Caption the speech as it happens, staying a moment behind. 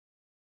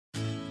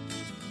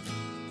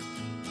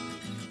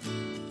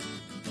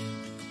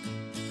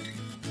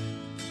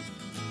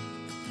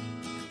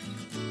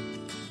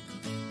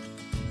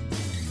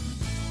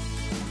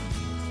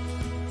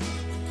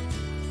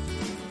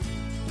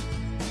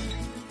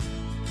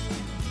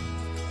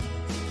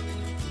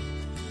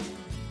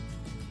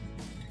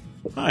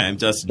Hi, I'm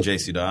Dustin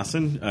J.C.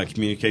 Dawson,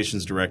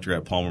 Communications Director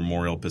at Palmer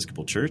Memorial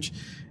Episcopal Church.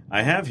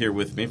 I have here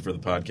with me for the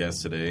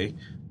podcast today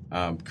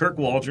Kirk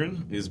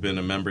Waldron, who's been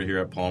a member here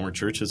at Palmer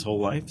Church his whole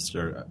life,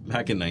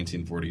 back in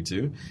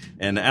 1942,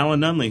 and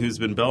Alan Nunley, who's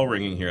been bell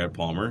ringing here at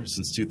Palmer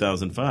since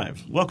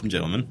 2005. Welcome,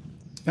 gentlemen.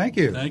 Thank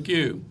you. Thank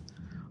you.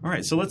 All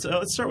right, so let's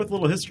start with a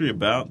little history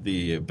about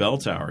the bell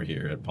tower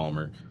here at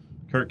Palmer.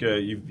 Kirk,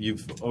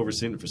 you've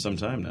overseen it for some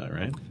time now,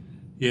 right?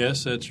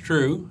 Yes, that's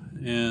true.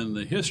 And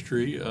the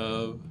history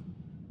of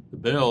the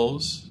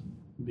bells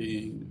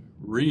being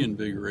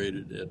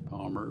reinvigorated at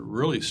Palmer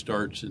really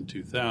starts in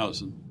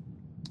 2000.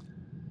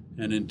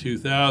 And in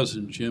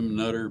 2000, Jim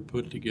Nutter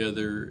put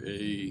together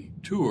a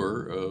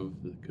tour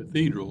of the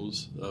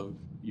cathedrals of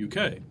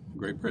UK,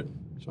 Great Britain.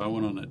 So I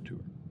went on that tour.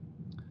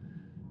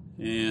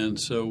 And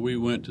so we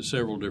went to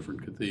several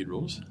different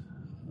cathedrals.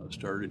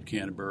 Started at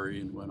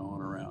Canterbury and went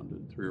on around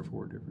to 3 or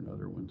 4 different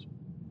other ones.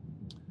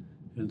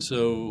 And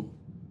so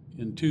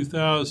in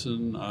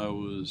 2000, I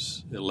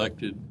was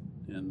elected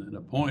and then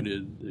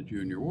appointed the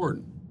junior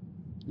warden,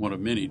 one of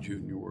many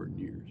junior warden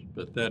years.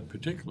 But that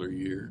particular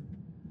year,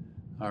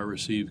 I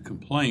received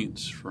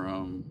complaints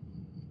from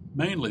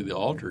mainly the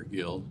Altar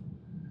Guild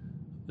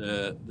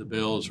that the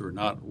bells were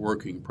not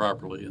working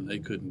properly and they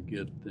couldn't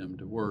get them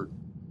to work.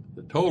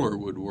 The toller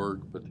would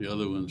work, but the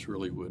other ones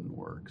really wouldn't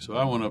work. So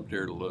I went up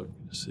there to look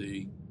to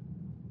see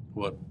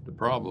what the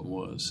problem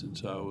was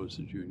since I was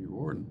the junior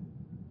warden.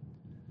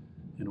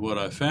 And what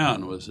I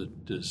found was a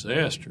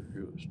disaster.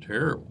 It was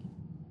terrible.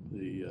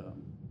 The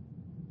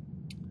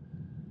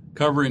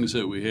coverings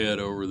that we had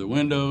over the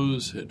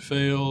windows had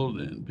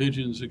failed, and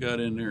pigeons had got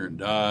in there and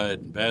died,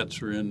 and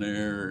bats were in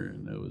there,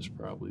 and there was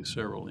probably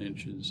several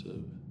inches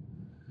of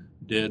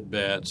dead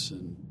bats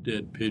and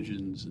dead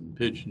pigeons and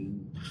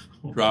pigeon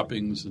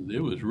droppings, and it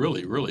was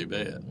really, really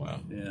bad. Wow.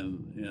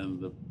 And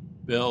the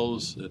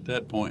bells at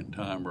that point in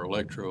time were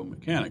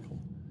electromechanical,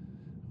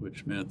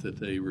 which meant that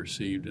they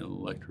received an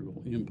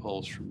electrical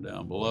impulse from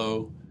down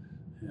below,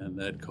 and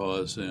that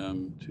caused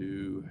them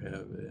to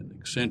have an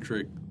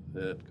eccentric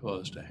that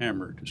caused a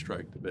hammer to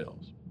strike the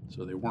bells.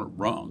 So they weren't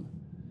rung,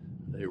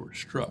 they were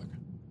struck.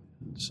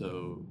 And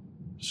so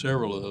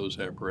several of those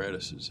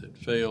apparatuses had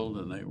failed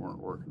and they weren't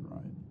working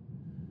right.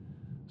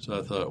 So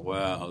I thought,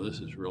 wow, this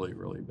is really,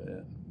 really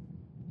bad.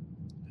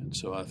 And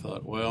so I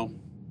thought, well,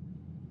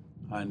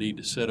 I need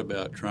to set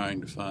about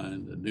trying to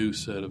find a new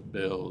set of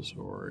bells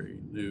or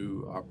a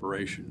new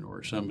operation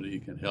or somebody who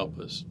can help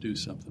us do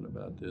something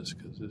about this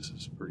because this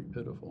is pretty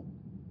pitiful.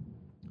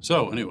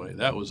 So anyway,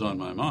 that was on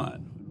my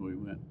mind when we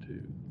went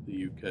to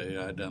the UK.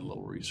 I had done a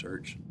little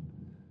research.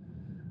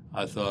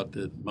 I thought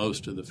that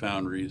most of the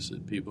foundries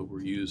that people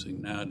were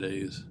using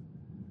nowadays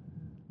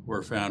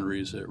were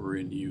foundries that were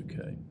in the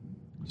UK.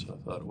 So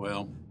I thought,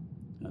 well,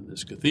 on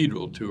this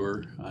cathedral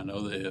tour, I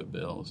know they have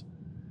bells.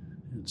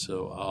 And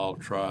so I'll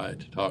try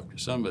to talk to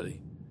somebody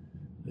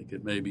that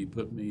could maybe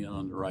put me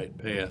on the right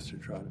path to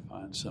try to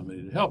find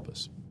somebody to help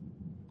us.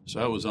 So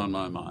that was on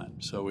my mind.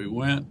 So we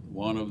went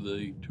one of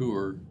the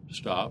tour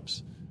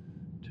stops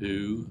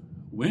to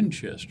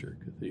Winchester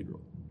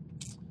Cathedral.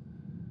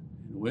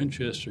 And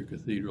Winchester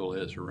Cathedral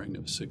has a ring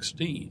of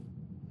 16.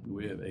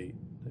 We have 8.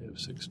 They have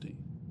 16.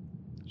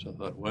 So I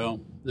thought,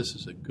 well, this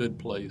is a good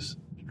place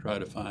to try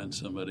to find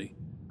somebody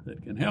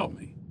that can help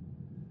me.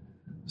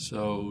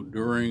 So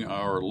during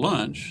our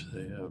lunch,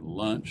 they have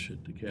lunch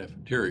at the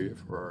cafeteria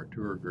for our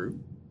tour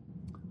group.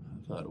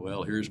 I thought,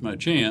 well, here's my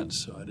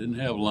chance. So I didn't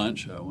have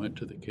lunch. I went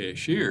to the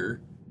cashier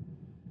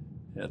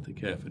at the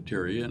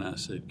cafeteria and I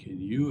said,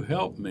 can you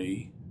help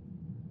me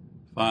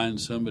find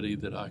somebody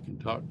that I can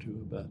talk to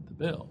about the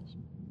bells?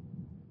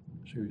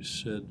 She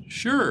said,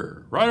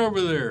 sure, right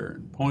over there,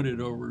 and pointed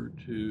over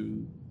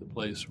to the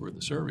place where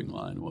the serving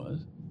line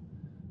was.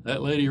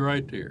 That lady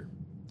right there.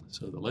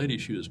 So the lady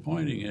she was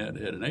pointing at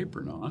had an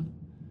apron on,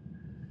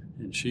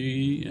 and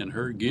she and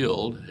her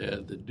guild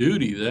had the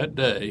duty that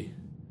day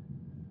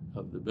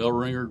of the bell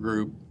ringer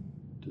group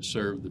to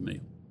serve the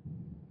meal.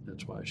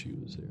 That's why she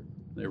was there.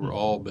 They were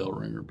all bell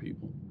ringer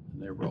people,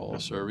 and they were all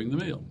serving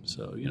the meal.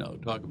 So,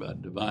 talk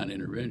about divine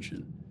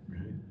intervention.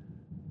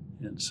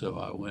 Right. And so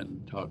I went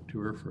and talked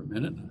to her for a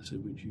minute, and I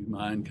said, would you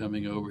mind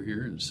coming over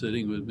here and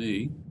sitting with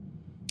me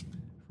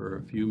for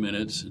a few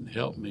minutes and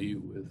help me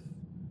with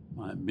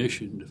my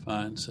mission to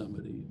find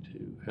somebody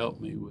to help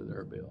me with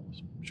our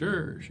bells?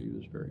 Sure, she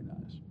was very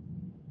nice.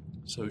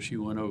 So she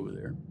went over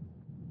there,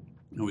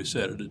 and we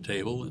sat at a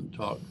table and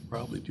talked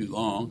probably too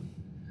long,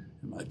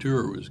 and my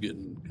tour was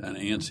getting kind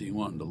of antsy,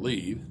 wanting to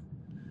leave,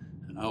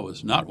 and I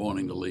was not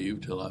wanting to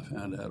leave till I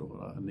found out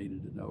what I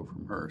needed to know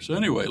from her. So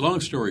anyway,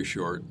 long story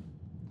short,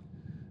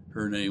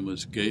 her name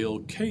was Gail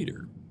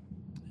Cater,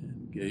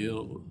 and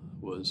Gail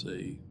was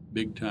a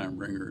big-time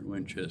ringer in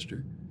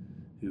Winchester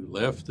who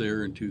left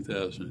there in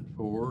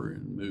 2004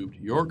 and moved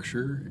to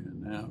Yorkshire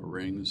and now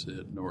rings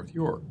at North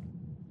York.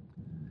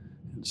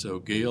 And so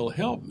Gail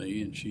helped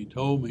me, and she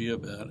told me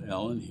about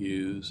Alan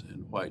Hughes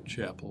and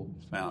Whitechapel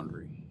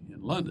Foundry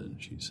in London.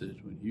 She said,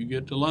 when you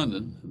get to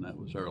London, and that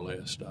was our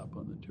last stop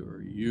on the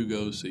tour, you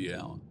go see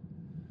Alan.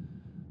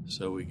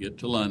 So we get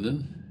to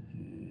London,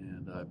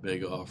 and I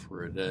beg off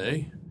for a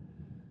day,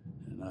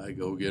 and I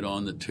go get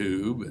on the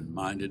tube and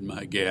minded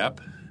my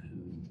gap,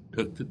 and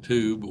took the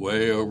tube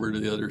way over to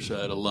the other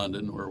side of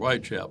London where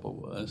Whitechapel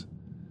was,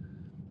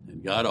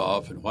 and got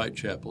off, and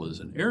Whitechapel is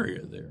an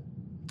area there.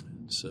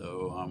 And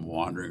so I'm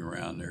wandering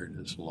around there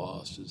just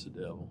lost as the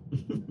devil.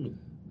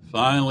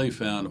 Finally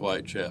found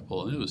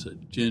Whitechapel, and it was the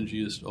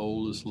dingiest,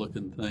 oldest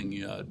looking thing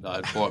yet.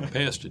 I'd walked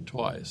past it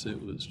twice.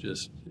 It was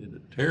just in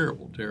a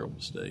terrible, terrible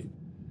state.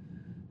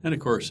 And, of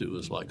course, it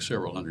was like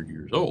several hundred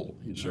years old,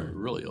 Sure. A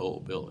really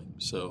old building.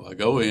 So I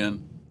go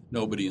in,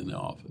 nobody in the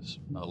office.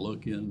 And I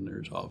look in,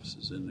 there's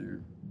offices in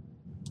there,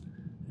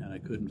 and I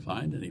couldn't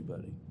find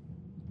anybody.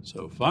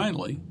 So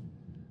finally,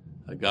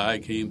 a guy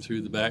came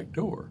through the back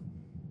door,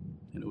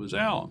 and it was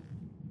Alan.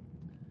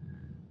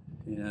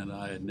 And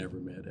I had never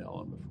met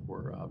Alan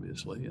before,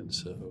 obviously. And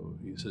so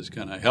he says,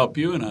 "Can I help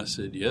you?" And I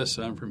said, "Yes,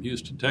 I'm from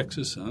Houston,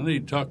 Texas, and I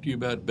need to talk to you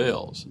about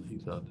bells." And he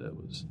thought that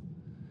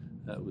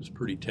was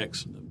pretty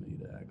Texan of me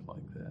to act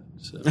like that.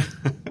 So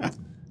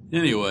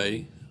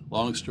anyway,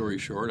 long story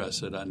short, I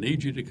said, "I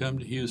need you to come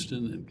to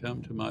Houston and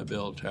come to my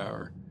bell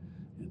tower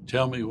and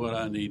tell me what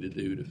I need to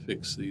do to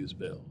fix these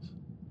bells."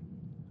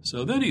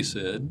 So then he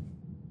said,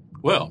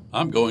 "Well,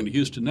 I'm going to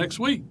Houston next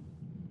week."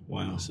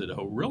 Wow. I said,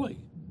 "Oh, really?"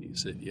 He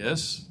said,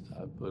 "Yes,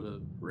 I put a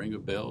ring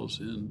of bells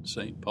in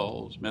St.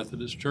 Paul's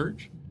Methodist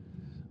Church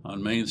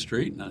on Main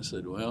Street." And I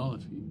said, "Well,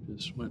 if you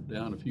just went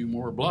down a few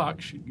more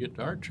blocks, you'd get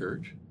to our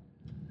church."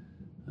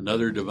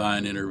 Another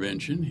divine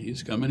intervention.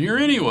 He's coming here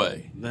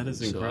anyway. That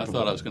is incredible. So I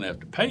thought I was going to have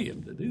to pay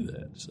him to do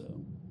that.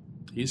 So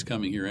he's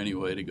coming here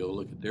anyway to go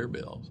look at their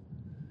bells.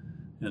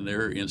 And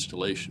their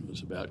installation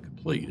was about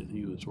complete, and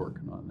he was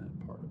working on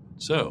that part of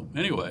it. So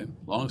anyway,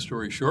 long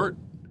story short,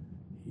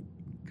 he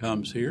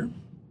comes here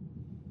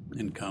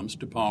and comes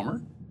to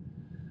Palmer.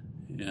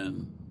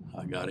 And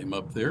I got him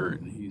up there,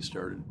 and he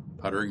started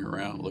puttering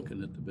around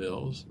looking at the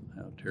bells and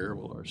how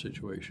terrible our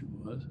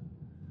situation was.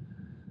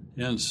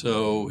 And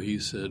so he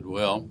said,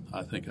 "Well,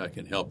 I think I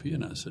can help you."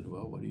 And I said,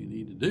 "Well, what do you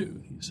need to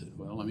do?" He said,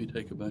 "Well, let me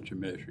take a bunch of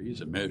measures."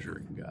 He's a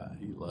measuring guy.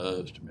 He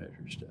loves to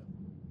measure stuff.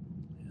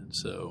 And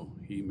so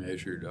he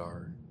measured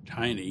our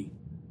tiny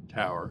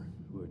tower,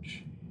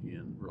 which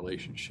in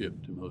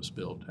relationship to most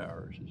bell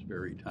towers is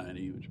very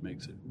tiny, which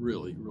makes it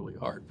really, really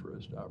hard for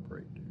us to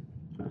operate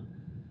there.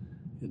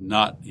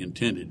 Not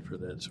intended for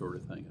that sort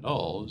of thing at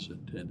all. It was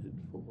intended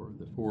for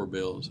the 4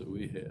 bells that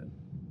we had.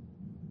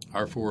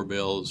 Our 4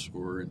 bells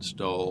were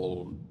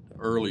installed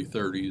early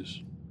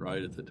 30s,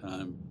 right at the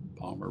time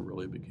Palmer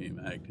really became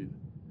active.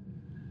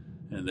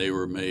 And they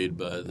were made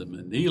by the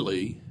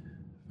Manili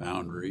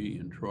foundry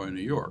in Troy,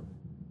 New York,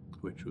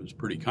 which was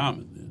pretty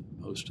common then.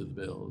 Most of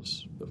the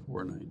bells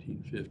before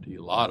 1950,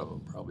 a lot of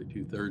them, probably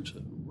 2/3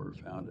 of them, were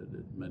founded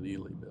at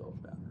Manili Bell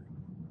Foundry.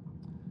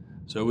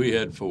 So we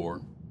had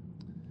 4.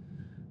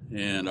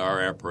 And our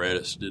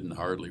apparatus didn't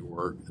hardly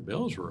work. The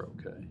bells were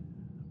okay,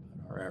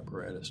 but our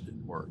apparatus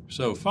didn't work.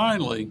 So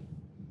finally,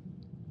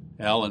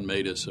 Alan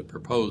made us a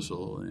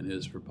proposal, and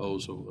his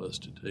proposal was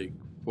to take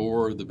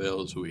 4 of the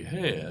bells we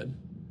had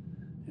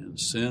and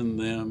send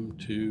them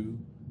to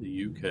the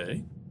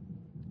UK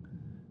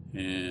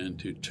and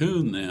to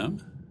tune them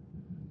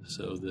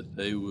so that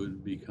they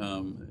would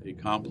become a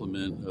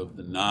complement of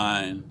the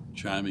 9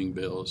 chiming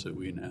bells that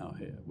we now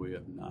have. We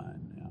have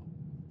 9 now.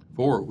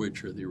 4 of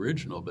which are the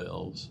original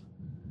bells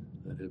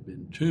that have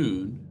been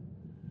tuned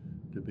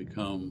to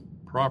become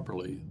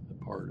properly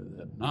a part of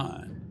that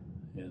 9.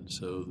 And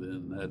so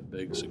then that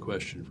begs the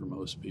question for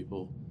most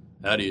people,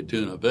 how do you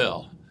tune a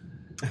bell?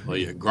 Well,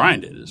 you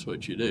grind it is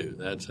what you do.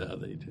 That's how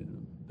they tune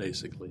them.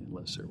 Basically,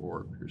 unless they're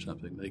warped or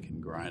something, they can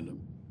grind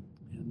them,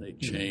 and they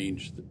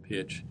change the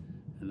pitch.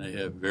 And they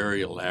have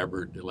very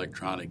elaborate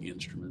electronic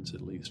instruments,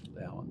 at least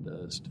Alan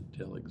does, to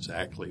tell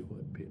exactly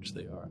what pitch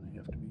they are, and they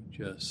have to be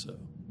just so.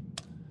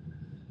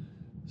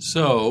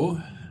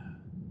 So,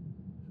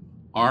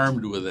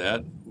 armed with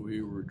that,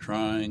 we were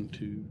trying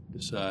to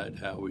decide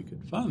how we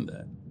could fund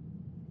that.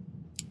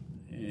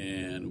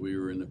 And we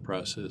were in the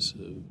process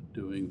of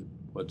doing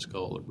what's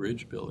called a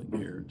bridge building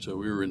here. So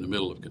we were in the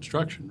middle of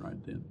construction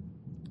right then.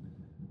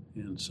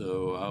 And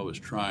so I was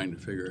trying to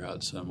figure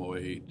out some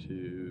way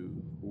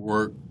to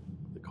work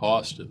the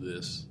cost of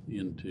this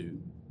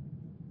into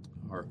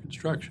our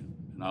construction.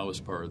 And I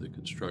was part of the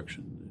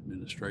construction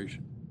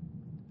administration.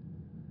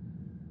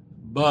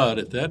 But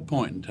at that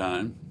point in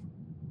time,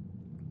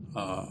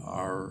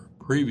 our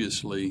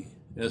previously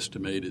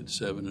estimated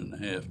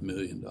 $7.5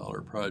 million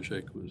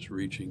project was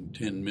reaching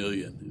 $10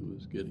 million. It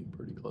was getting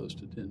pretty close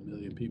to $10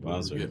 million. People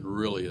were getting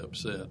really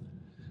upset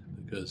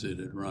because it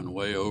had run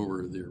way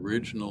over the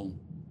original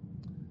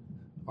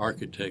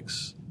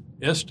architect's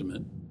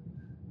estimate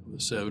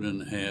was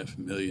 $7.5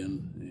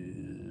 million,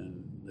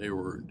 and they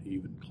weren't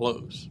even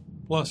close.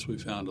 Plus, we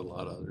found a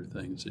lot of other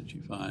things that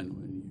you find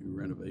when you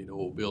renovate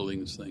old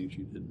buildings, things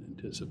you didn't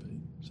anticipate.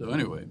 So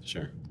anyway,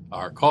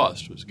 our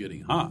cost was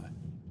getting high.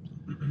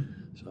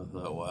 So I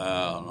thought, wow,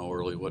 I don't know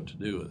really what to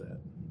do with that.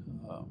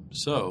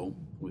 So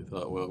we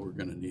thought, well, we're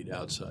going to need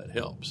outside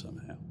help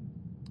somehow.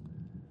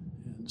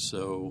 And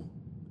so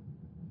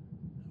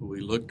we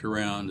looked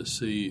around to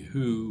see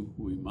who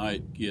we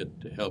might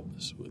get to help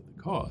us with the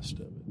cost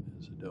of it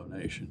as a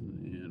donation.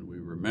 And we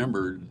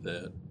remembered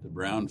that the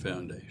Brown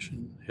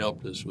Foundation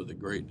helped us with a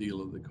great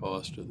deal of the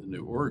cost of the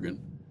new organ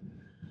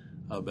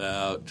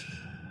about,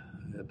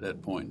 at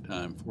that point in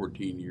time,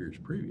 14 years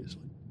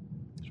previously.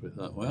 So we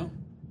thought, well,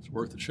 it's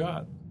worth a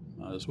shot.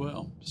 Might as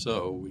well.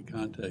 So we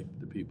contacted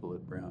the people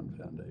at Brown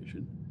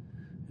Foundation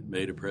and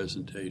made a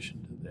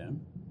presentation to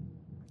them.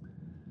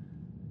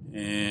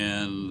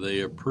 And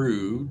they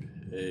approved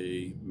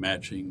a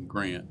matching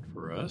grant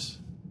for us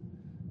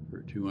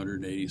for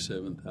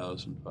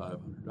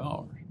 $287,500.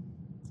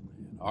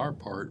 And our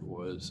part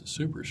was the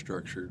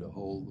superstructure to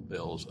hold the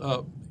bells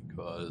up,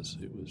 because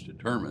it was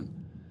determined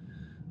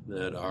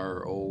that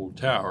our old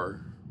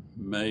tower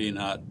may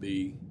not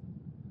be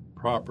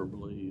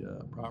properly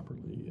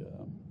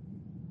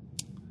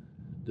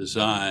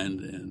designed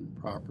and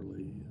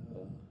properly,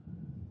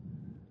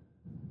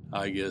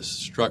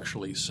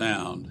 structurally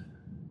sound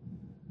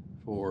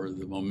for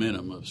the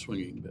momentum of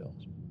swinging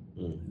bells.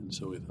 And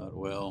so we thought,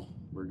 well,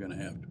 we're going to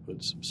have to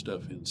put some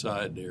stuff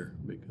inside there,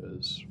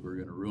 because we're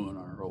going to ruin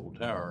our old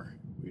tower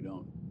if we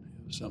don't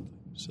have something.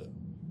 So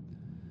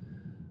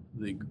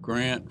the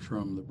grant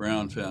from the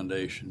Brown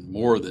Foundation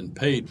more than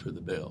paid for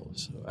the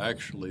bells. So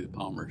actually, the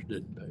Palmers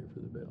didn't pay for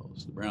the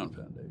bells. The Brown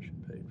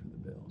Foundation paid for the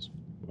bells.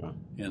 Wow.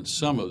 And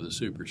some of the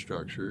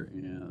superstructure,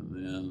 and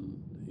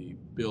then the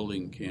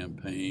building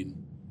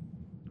campaign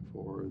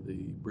for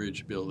the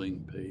bridge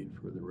building paid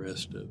for the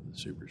rest of the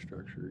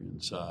superstructure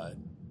inside.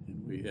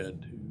 And we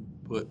had to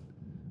put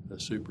a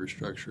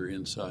superstructure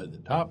inside the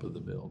top of the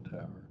bell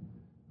tower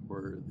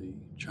where the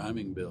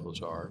chiming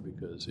bells are,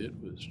 because it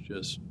was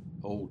just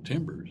old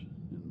timbers,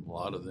 and a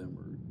lot of them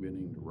were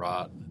beginning to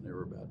rot and they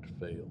were about to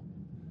fail.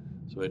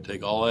 So I'd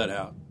take all that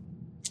out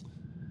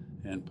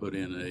and put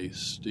in a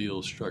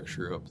steel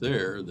structure up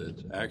there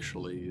that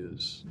actually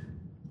is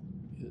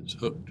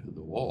hooked to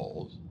the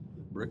walls,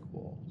 the brick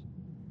walls,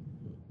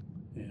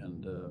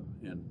 and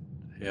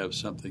have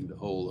something to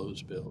hold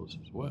those bells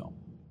as well.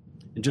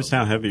 And just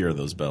how heavy are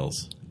those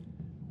bells?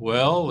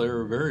 Well, there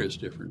are various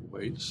different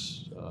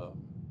weights.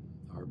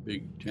 Our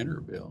big tenor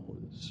bell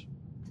is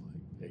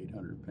like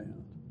 800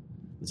 pounds.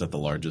 Is that the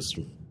largest?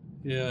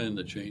 Yeah, in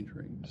the change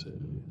ring set.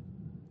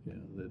 Yeah,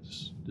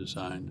 that's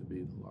designed to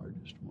be the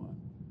largest one.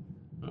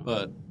 Oh.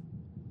 But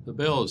the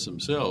bells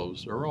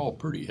themselves are all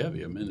pretty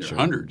heavy. I mean, they're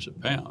hundreds of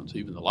pounds.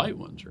 Even the light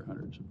ones are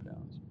hundreds of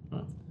pounds.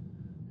 Oh.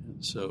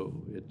 And so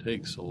it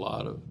takes a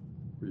lot of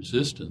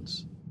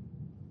resistance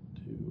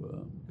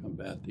to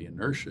combat the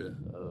inertia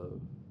of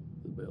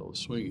the bells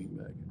swinging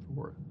back and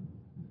forth.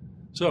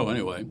 So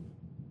anyway,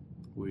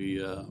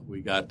 we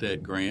got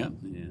that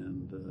grant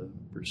and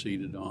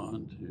proceeded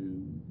on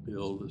to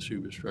build the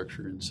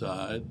superstructure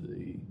inside.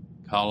 The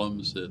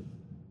columns that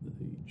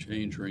the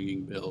change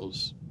ringing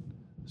bells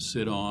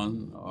sit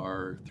on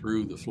are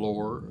through the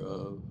floor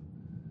of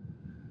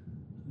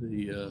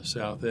the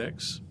south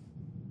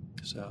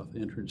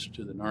entrance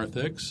to the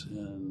narthex,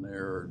 and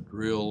there are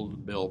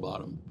drilled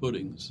bell-bottom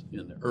footings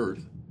in the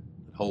earth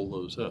that hold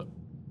those up.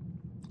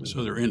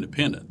 So they're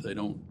independent. They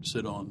don't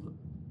sit on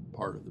the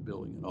part of the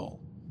building at all.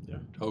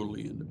 They're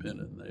totally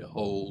independent. They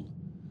hold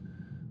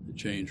the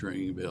change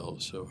ringing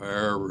bells. So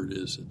however it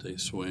is that they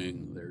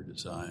swing, they're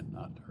designed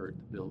not to hurt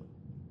the building.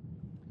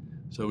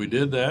 So we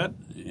did that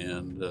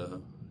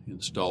and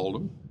installed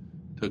them,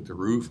 took the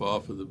roof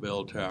off of the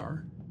bell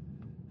tower,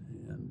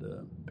 and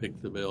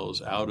picked the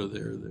bells out of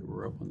there that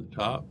were up on the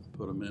top,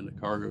 put them in a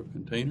cargo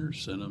container,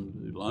 sent them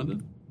to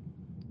London,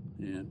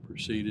 and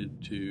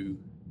proceeded to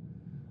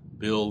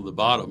build the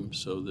bottom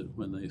so that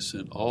when they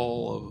sent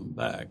all of them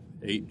back,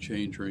 8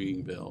 change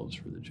ringing bells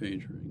for the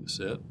change ringing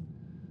set,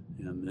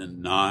 and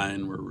then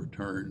 9 were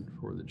returned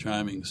for the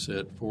chiming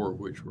set, 4 of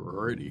which were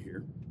already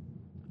here,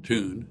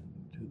 tuned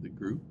to the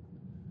group.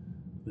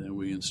 Then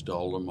we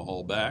installed them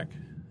all back,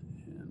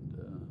 and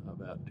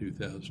about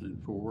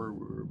 2004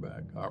 we were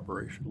back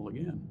operational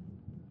again.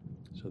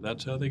 So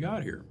that's how they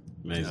got here.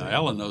 Amazing.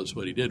 Alan knows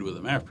what he did with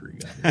them after he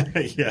got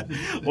here. Yeah.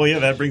 Well, yeah,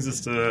 that brings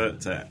us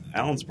to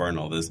Alan's part in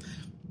all this.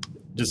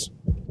 Just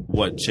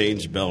what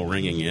change bell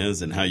ringing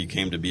is and how you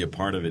came to be a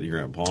part of it here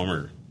at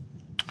Palmer.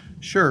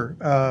 Sure.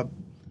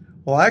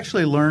 Well, I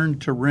actually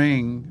learned to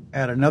ring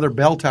at another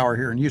bell tower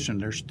here in Houston.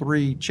 There's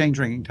 3 change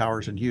ringing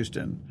towers in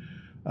Houston.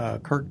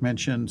 Kirk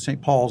mentioned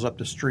St. Paul's up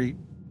the street,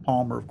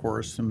 Palmer, of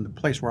course, and the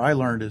place where I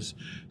learned is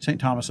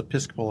St. Thomas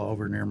Episcopal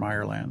over near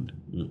Meyerland.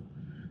 Mm.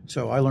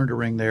 So I learned to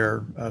ring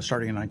there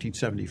starting in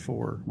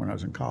 1974 when I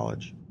was in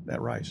college at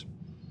Rice.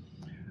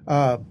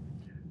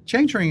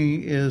 Change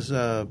ringing is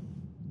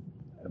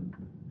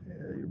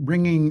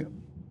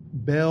ringing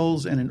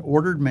bells in an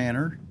ordered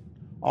manner,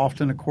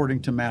 often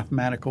according to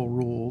mathematical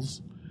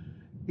rules.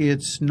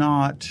 It's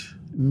not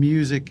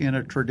music in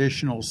a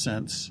traditional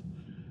sense.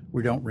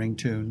 We don't ring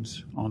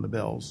tunes on the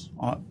bells.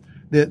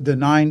 The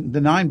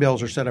nine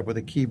bells are set up with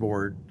a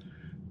keyboard,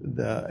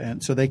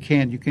 and so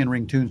you can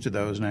ring tunes to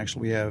those. And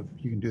actually,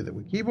 you can do that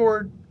with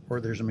keyboard,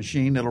 or there's a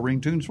machine that'll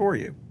ring tunes for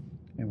you,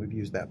 and we've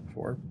used that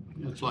before.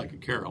 It's like a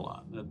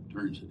carillon. That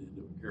turns it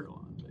into a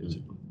carillon,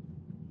 basically.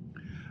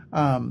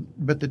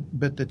 But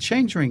the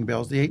change ring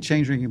bells, the 8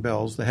 change ringing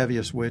bells, the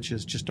heaviest, which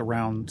is just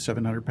around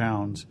 700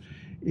 pounds,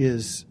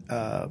 is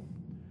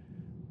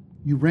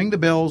you ring the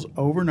bells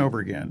over and over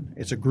again.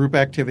 It's a group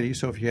activity,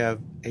 so if you have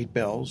 8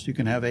 bells, you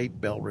can have 8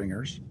 bell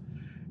ringers.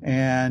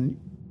 And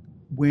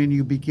when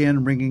you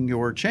begin ringing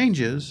your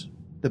changes,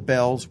 the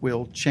bells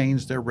will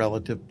change their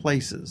relative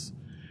places.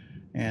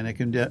 And it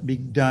can be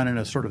done in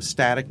a sort of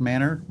static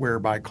manner,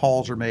 whereby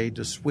calls are made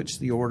to switch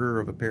the order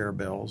of a pair of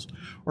bells,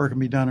 or it can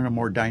be done in a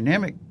more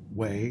dynamic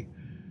way,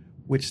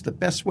 which the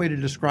best way to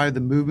describe the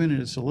movement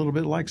is a little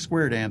bit like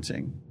square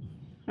dancing.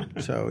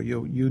 So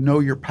you know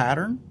your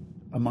pattern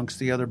amongst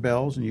the other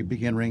bells, and you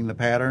begin ringing the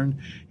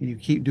pattern, and you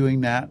keep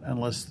doing that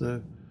unless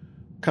the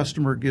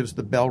customer gives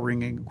the bell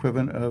ringing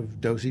equivalent of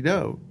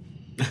do-si-do.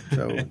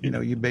 So,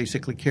 you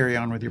basically carry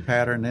on with your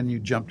pattern, then you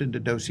jumped into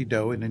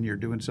do-si-do, and then you're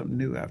doing something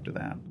new after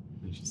that.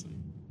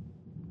 Interesting.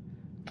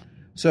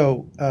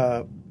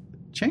 So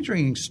change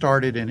ringing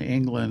started in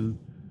England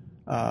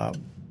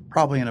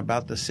probably in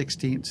about the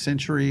 16th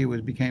century.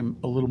 It became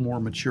a little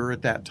more mature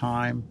at that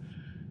time.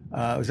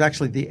 It was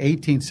actually the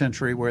 18th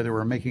century where they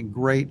were making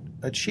great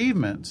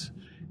achievements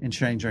in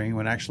change ringing,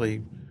 when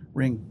actually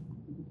ring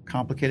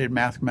complicated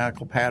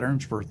mathematical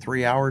patterns for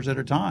 3 hours at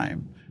a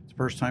time. The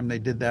first time they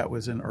did that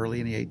was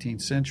early in the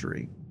 18th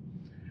century.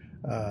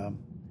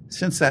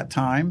 Since that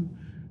time,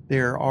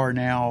 there are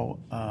now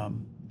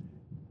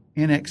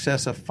in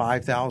excess of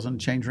 5,000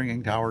 change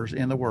ringing towers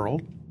in the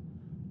world,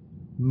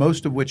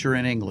 most of which are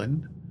in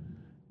England,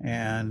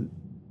 and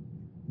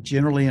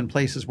generally in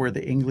places where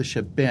the English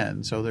have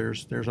been. So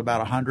there's about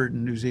 100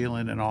 in New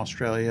Zealand and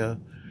Australia.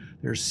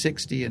 There's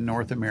 60 in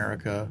North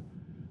America.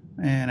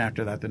 And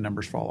after that, the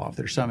numbers fall off.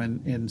 There's some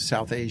in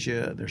South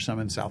Asia. There's some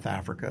in South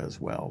Africa as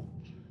well.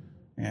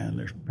 And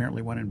there's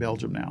apparently one in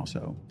Belgium now.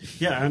 So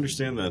yeah, I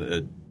understand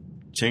that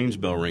change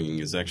bell ringing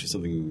is actually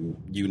something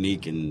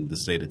unique in the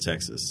state of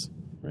Texas,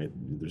 right?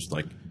 There's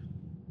like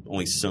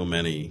only so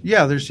many.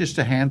 Yeah, there's just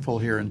a handful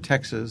here in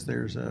Texas.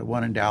 There's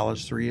one in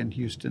Dallas, 3 in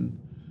Houston,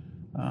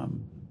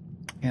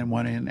 and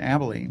one in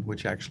Abilene,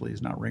 which actually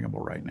is not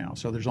ringable right now.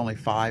 So there's only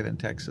 5 in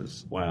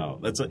Texas. Wow,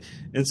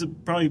 it's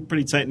probably a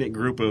pretty tight knit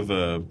group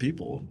of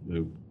people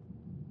who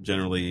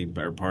generally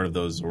are part of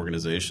those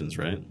organizations,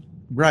 right?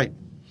 Right,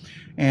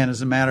 and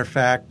as a matter of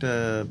fact,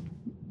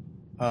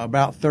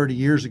 about 30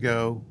 years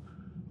ago,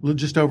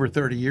 just over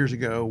 30 years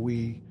ago,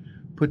 we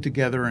put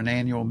together an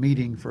annual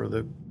meeting for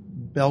the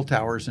bell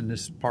towers in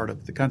this part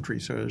of the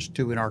country. So there's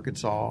 2 in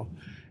Arkansas,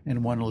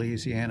 and 1 in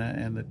Louisiana,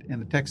 and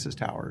the Texas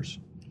towers.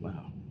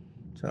 Wow.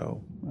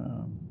 So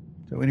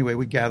anyway,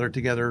 we gather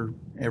together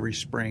every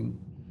spring,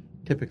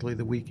 typically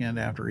the weekend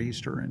after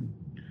Easter, and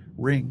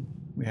ring.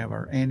 We have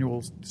our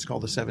annual, it's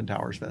called the 7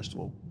 Towers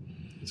Festival.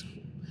 That's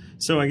cool.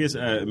 So I guess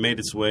it made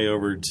its way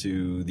over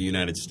to the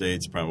United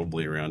States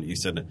probably around, you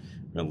said,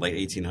 around late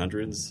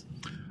 1800s?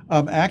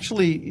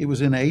 Actually, it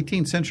was in the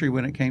 18th century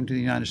when it came to the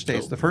United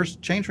States. The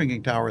first change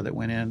ringing tower that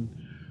went in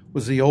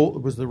was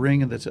the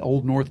ring of the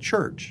Old North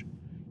Church.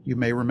 You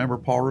may remember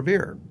Paul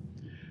Revere.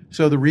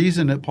 So the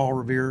reason that Paul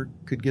Revere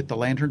could get the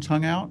lanterns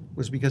hung out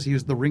was because he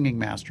was the ringing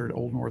master at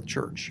Old North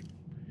Church.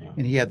 Wow.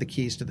 And he had the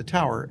keys to the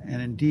tower.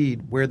 And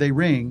indeed, where they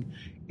ring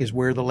is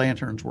where the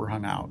lanterns were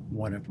hung out,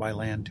 1 if by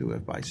land, 2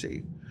 if by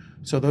sea.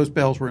 So those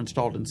bells were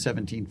installed in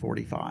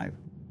 1745.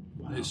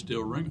 Wow. They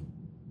still ring them.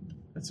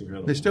 That's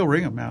incredible. They still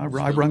ring them now.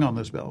 I've rung on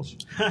those bells.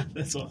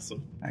 That's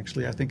awesome.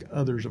 Actually, I think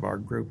others of our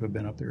group have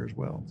been up there as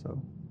well.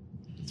 So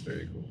that's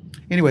very cool.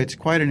 Anyway, it's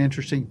quite an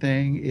interesting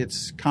thing.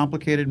 It's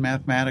complicated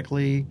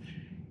mathematically.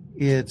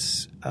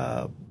 It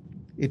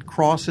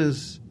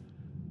crosses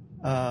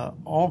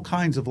all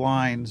kinds of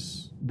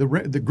lines. The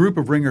group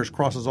of ringers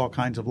crosses all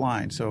kinds of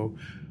lines. So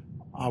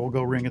I will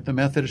go ring at the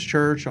Methodist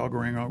church. I'll go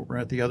ring over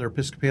at the other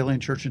Episcopalian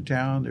church in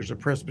town. There's a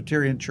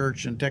Presbyterian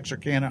church in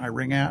Texarkana I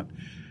ring at.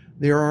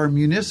 There are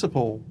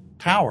municipal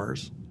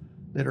towers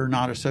that are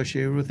not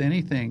associated with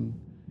anything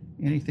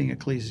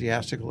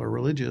ecclesiastical or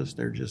religious.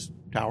 They're just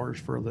towers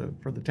for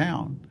the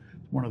town.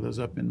 One of those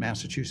up in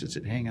Massachusetts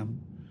at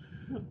Hingham.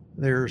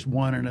 There's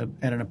one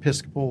at an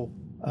Episcopal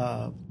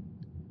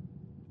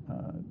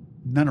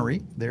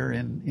nunnery there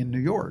in New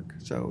York,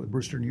 so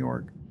Brewster, New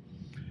York.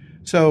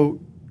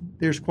 So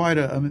there's quite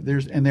and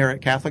they're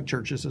at Catholic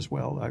churches as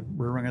well.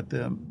 We're running at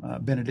the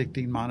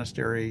Benedictine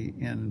Monastery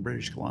in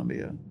British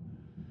Columbia.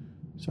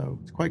 So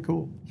it's quite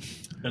cool.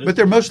 But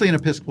they're mostly in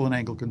Episcopal and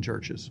Anglican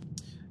churches.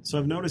 So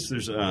I've noticed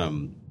there's,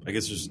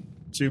 there's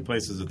 2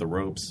 places at the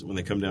ropes when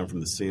they come down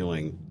from the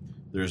ceiling.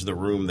 There's the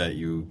room that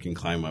you can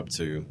climb up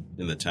to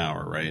in the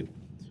tower, right?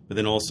 But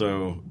then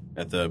also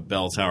at the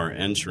bell tower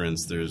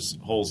entrance, there's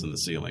holes in the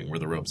ceiling where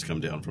the ropes come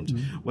down from.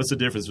 Mm-hmm. What's the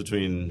difference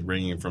between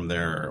ringing from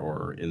there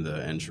or in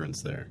the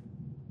entrance there?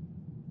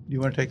 Do you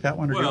want to take that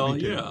one? Or well, do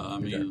you yeah. I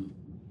mean,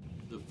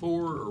 the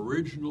 4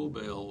 original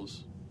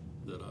bells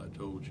that I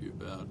told you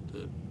about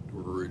that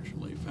were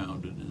originally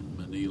founded in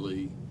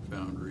Manili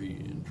Foundry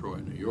in Troy,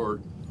 New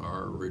York,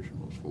 are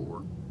original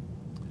 4.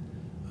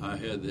 I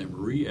had them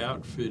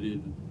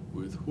re-outfitted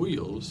with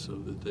wheels so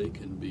that they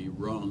can be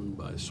rung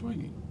by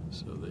swinging.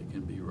 So they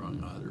can be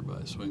rung either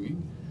by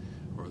swinging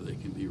or they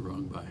can be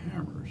rung by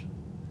hammers.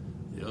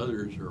 The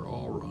others are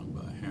all rung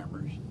by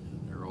hammers,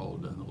 and they're all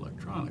done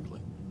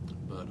electronically.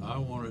 But I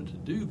wanted to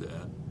do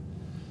that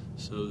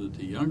so that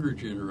the younger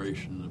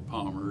generation of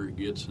Palmer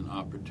gets an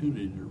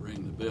opportunity to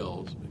ring the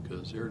bells,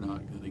 because they're not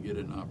going to get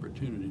an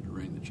opportunity to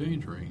ring the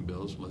change ringing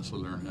bells unless they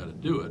learn how to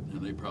do it,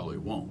 and they probably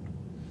won't.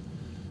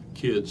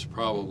 Kids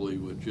probably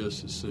would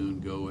just as soon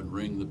go and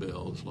ring the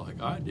bells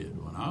like I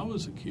did when I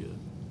was a kid.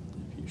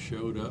 If you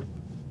showed up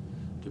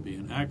to be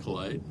an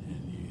acolyte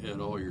and you had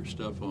all your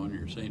stuff on,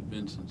 your St.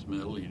 Vincent's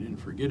medal, you didn't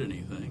forget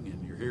anything,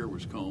 and your hair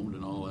was combed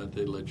and all that,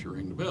 they'd let you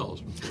ring the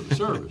bells before the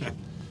service.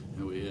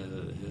 And we had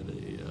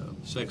a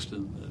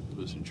sexton that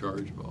was in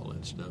charge of all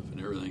that stuff and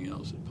everything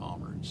else at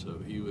Palmer. And so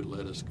he would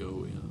let us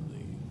go in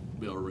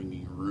the bell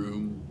ringing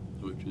room,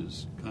 which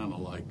is kind of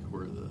like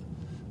where the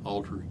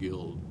altar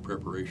guild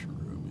preparation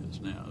room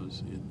is now, is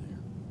in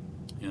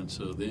there. And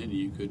so then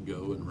you could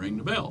go and ring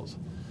the bells.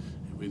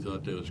 And we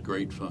thought that was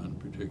great fun,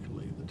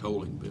 particularly the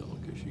tolling bell,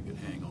 because you could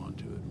hang on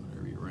to it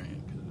whenever you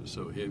ran, because it was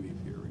so heavy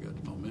if you ever got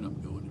the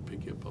momentum going to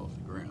pick you up off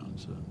the ground.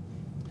 So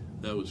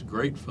that was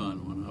great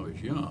fun when I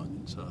was young.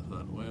 And so I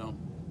thought, well,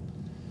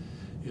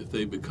 if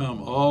they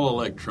become all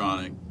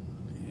electronic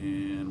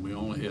and we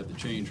only have the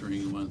change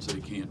ringing ones they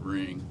can't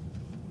ring,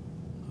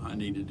 I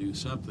need to do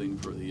something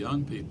for the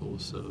young people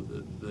so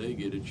that they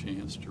get a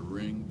chance to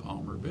ring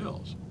Palmer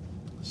bells.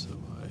 So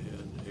I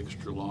had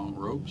extra long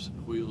ropes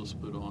and wheels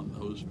put on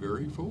those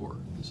very four,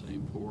 the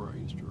same four I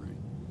used to ring.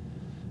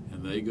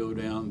 And they go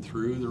down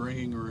through the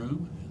ringing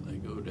room, and they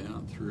go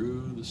down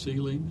through the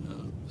ceiling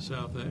of the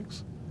South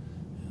X,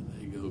 and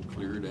they go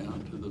clear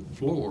down to the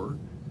floor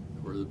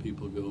where the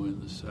people go in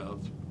the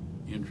south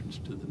entrance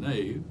to the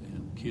nave,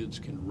 and kids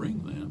can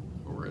ring them,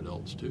 or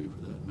adults too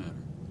for that matter,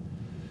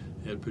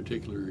 at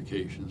particular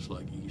occasions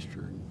like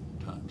Easter and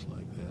times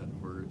like that,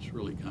 where it's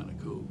really kind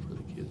of cool for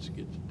the kids to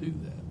get to do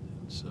that.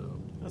 And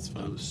so that's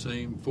fun. Those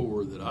same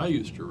four that I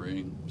used to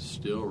ring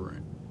still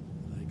ring.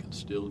 They can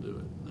still do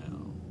it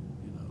now,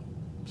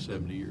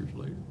 70 years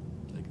later.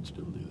 They can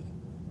still do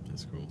that.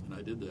 That's cool. And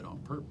I did that on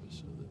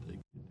purpose so that they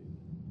could do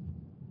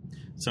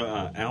that. So,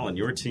 Alan,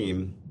 your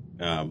team,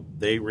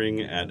 they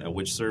ring at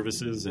which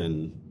services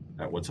and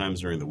at what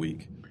times during the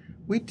week?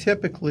 We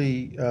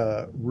typically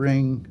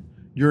ring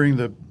during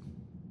the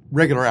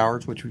regular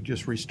hours, which we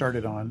just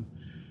restarted on.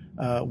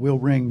 We'll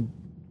ring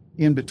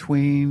in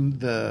between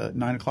the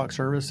 9 o'clock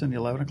service and the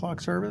 11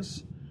 o'clock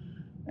service.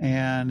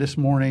 And this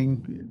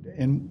morning,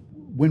 and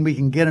when we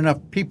can get enough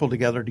people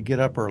together to get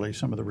up early,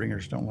 some of the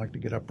ringers don't like to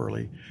get up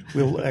early,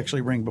 we'll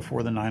actually ring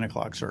before the 9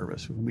 o'clock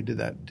service. We did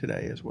that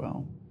today as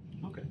well.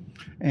 Okay.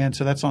 And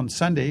so that's on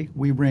Sunday.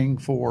 We ring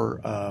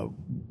for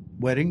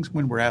weddings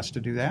when we're asked to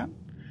do that.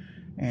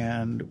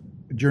 And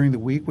during the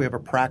week, we have a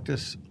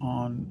practice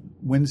on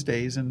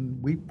Wednesdays,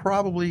 and we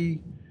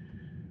probably,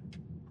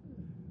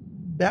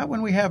 that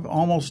one we have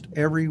almost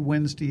every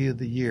Wednesday of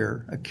the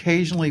year.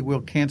 Occasionally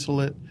we'll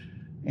cancel it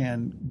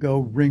and go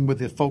ring with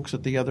the folks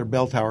at the other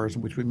bell towers,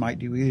 which we might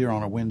do either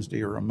on a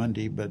Wednesday or a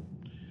Monday, but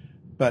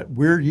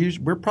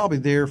we're probably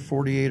there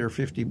 48 or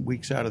 50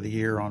 weeks out of the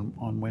year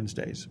on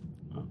Wednesdays.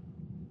 Wow.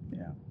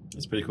 Yeah.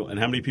 That's pretty cool. And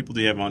how many people do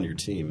you have on your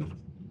team?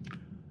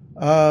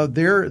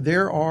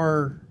 There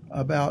are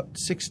about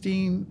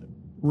 16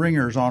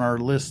 ringers on our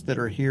list that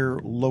are here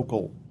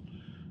local.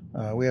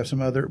 We have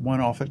one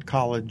off at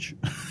college,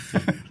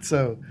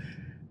 so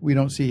we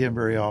don't see him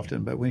very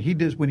often. But when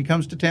he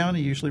comes to town,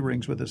 he usually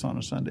rings with us on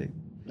a Sunday.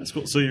 That's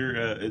cool. So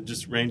it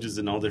just ranges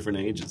in all different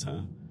ages,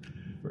 huh?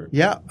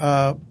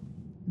 Yeah.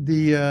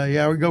 We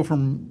go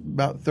from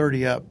about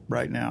 30 up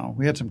right now.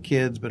 We had some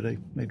kids, but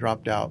they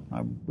dropped out.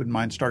 I wouldn't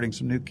mind starting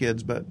some new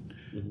kids, but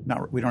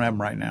we don't have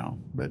them right now.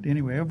 But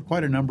anyway, we have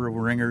quite a number of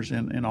ringers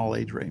in all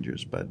age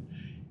ranges, but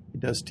it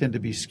does tend to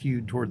be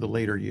skewed toward the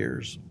later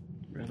years.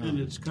 And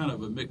it's kind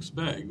of a mixed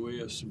bag. We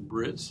have some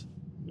Brits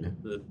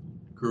that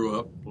grew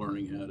up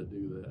learning how to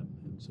do that,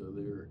 and so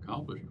they're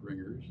accomplished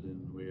ringers.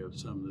 And we have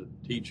some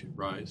that teach at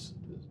Rice,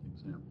 as an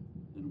example.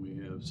 And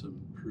we have some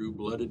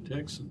true-blooded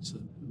Texans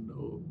that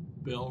know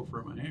a bell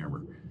from a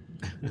hammer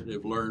that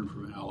have learned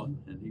from Alan,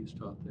 and he's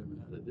taught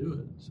them how to do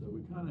it. So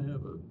we kind of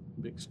have a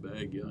mixed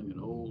bag, young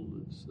and old.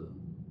 It's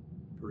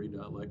a pretty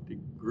dialectic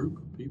group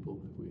of people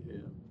that we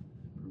have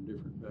from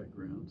different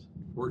backgrounds.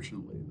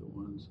 Fortunately, the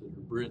ones that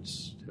are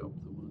Brits help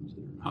the ones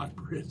that are not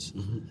Brits.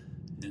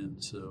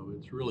 And so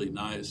it's really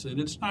nice. And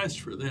it's nice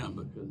for them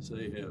because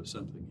they have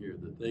something here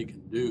that they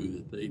can do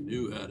that they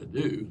knew how to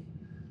do,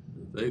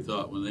 that they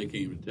thought when they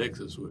came to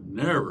Texas would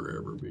never,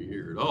 ever be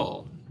here at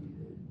all.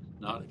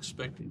 Not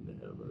expecting to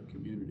have a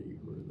community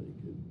where they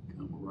could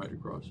come right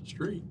across the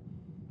street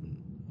and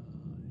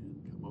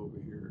come over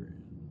here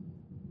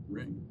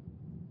and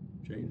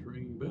change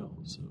ringing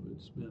bells. So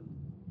it's been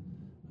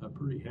a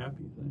pretty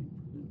happy thing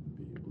for them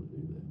to be able to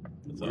do that.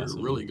 That's We're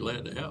awesome. really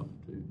glad to have them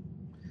too.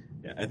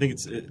 Yeah, I think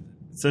it's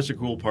such a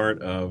cool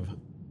part of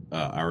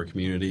our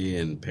community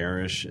and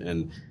parish,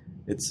 and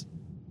it's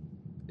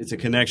it's a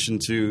connection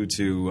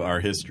to our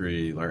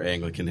history, our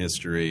Anglican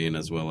history, and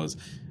as well as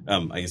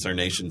I guess our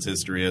nation's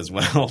history as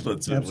well.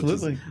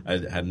 Absolutely. I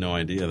had no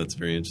idea. That's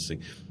very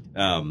interesting.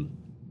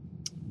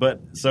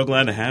 But so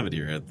glad to have it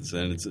here at this,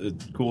 and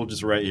it's cool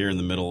just right here in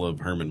the middle of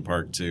Herman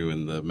Park too,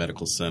 and the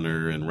medical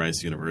center and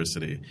Rice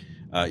University.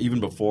 Even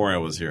before I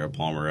was here at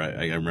Palmer,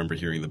 I remember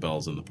hearing the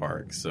bells in the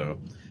park. So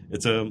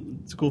it's a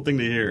cool thing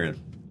to hear.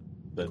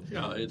 But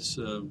yeah, it's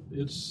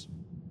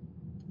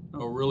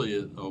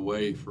really a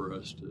way for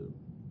us to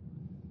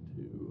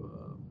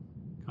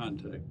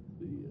contact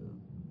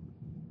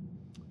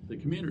the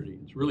community.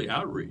 It's really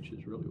outreach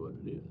is really what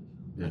it is.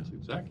 Yeah. That's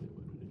exactly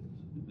what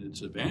it is.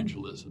 It's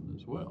evangelism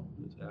as well.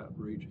 It's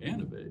outreach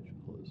and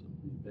evangelism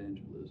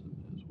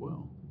as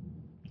well.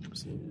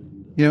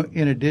 And, You know,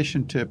 in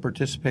addition to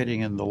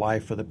participating in the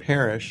life of the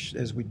parish,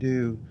 as we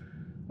do,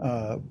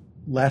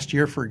 last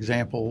year, for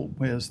example,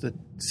 was the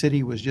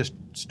city was just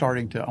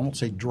starting to, I won't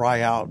say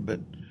dry out, but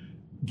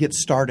get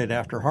started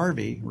after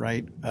Harvey,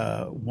 right?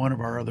 One of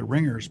our other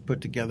ringers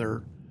put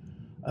together,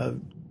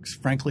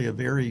 frankly, a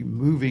very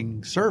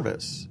moving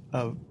service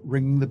of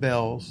ringing the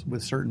bells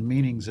with certain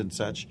meanings and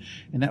such.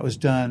 And that was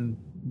done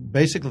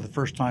basically the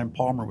first time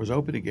Palmer was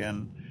open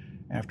again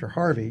after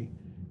Harvey.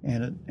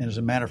 And as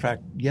a matter of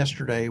fact,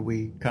 yesterday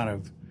we kind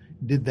of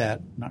did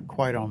that, not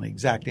quite on the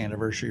exact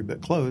anniversary,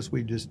 but close.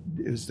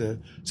 The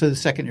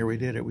second year we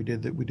did it, we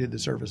did the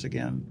service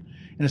again.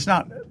 And it's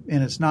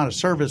not a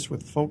service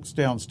with folks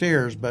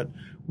downstairs, but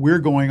we're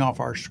going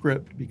off our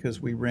script because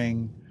we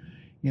ring,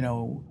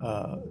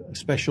 a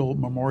special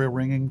memorial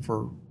ringing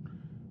for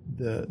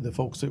the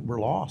folks that were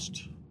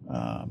lost.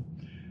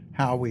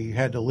 How we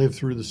had to live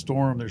through the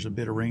storm. There's a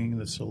bit of ringing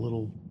that's a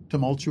little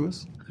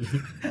tumultuous,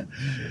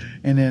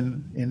 and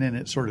then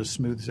it sort of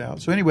smooths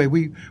out. So anyway,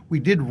 we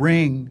did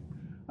ring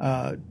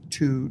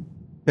to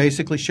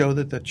basically show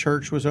that the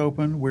church was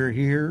open. We're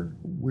here.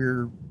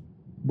 We're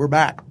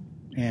back,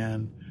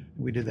 and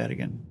we did that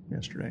again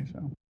yesterday.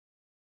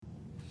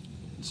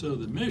 So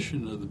the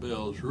mission of the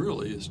bells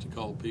really is to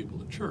call people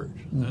to church.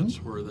 Mm-hmm. That's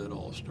where that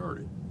all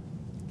started,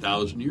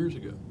 1,000 years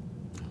ago.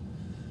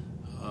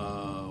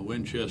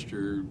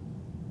 Winchester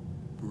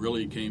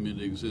really came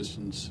into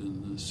existence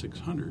in the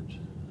 600s,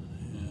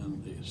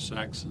 and the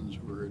Saxons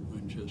were at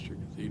Winchester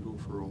Cathedral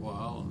for a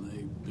while, and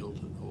they built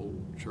an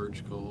old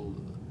church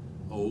called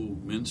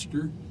Old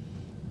Minster,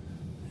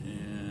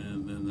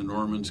 and then the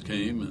Normans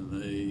came and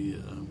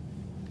they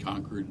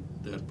conquered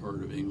that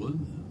part of England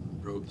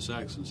and drove the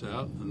Saxons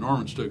out, and the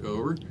Normans took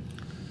over,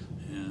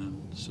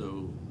 and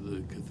so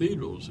the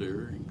cathedrals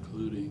there,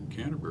 including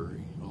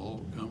Canterbury,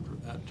 all come from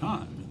that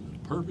time. And the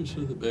purpose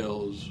of the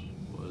bells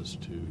was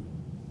to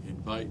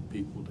invite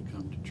people to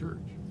come to church,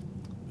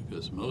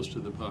 because most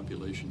of the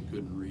population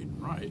couldn't read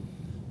and write,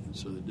 and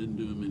so it didn't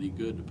do them any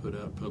good to put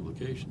out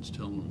publications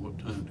telling them what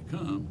time to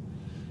come.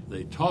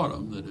 They taught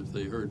them that if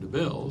they heard the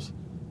bells,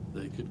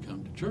 they could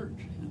come to church,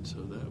 and so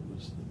that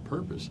was the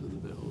purpose of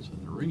the bells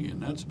and the ringing.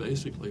 And that's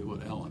basically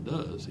what Alan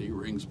does. He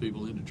rings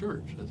people into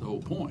church. That's the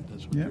whole point.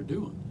 That's what they're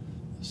doing.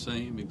 The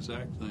same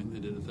exact thing they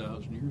did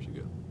 1,000 years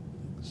ago.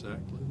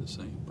 Exactly the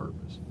same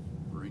purpose.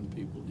 Bring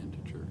people into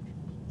church.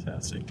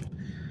 Fantastic.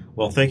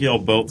 Well, thank you all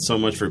both so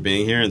much for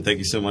being here, and thank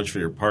you so much for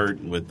your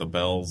part with the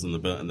bells and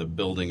the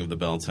building of the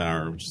bell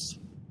tower, which is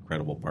an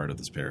incredible part of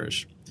this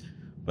parish.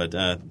 But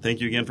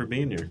thank you again for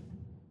being here.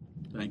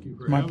 Thank you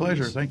for My having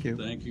pleasure. us. Thank you.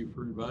 Thank you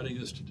for inviting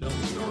us to tell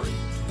the story.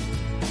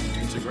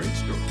 It's a great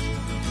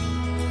story.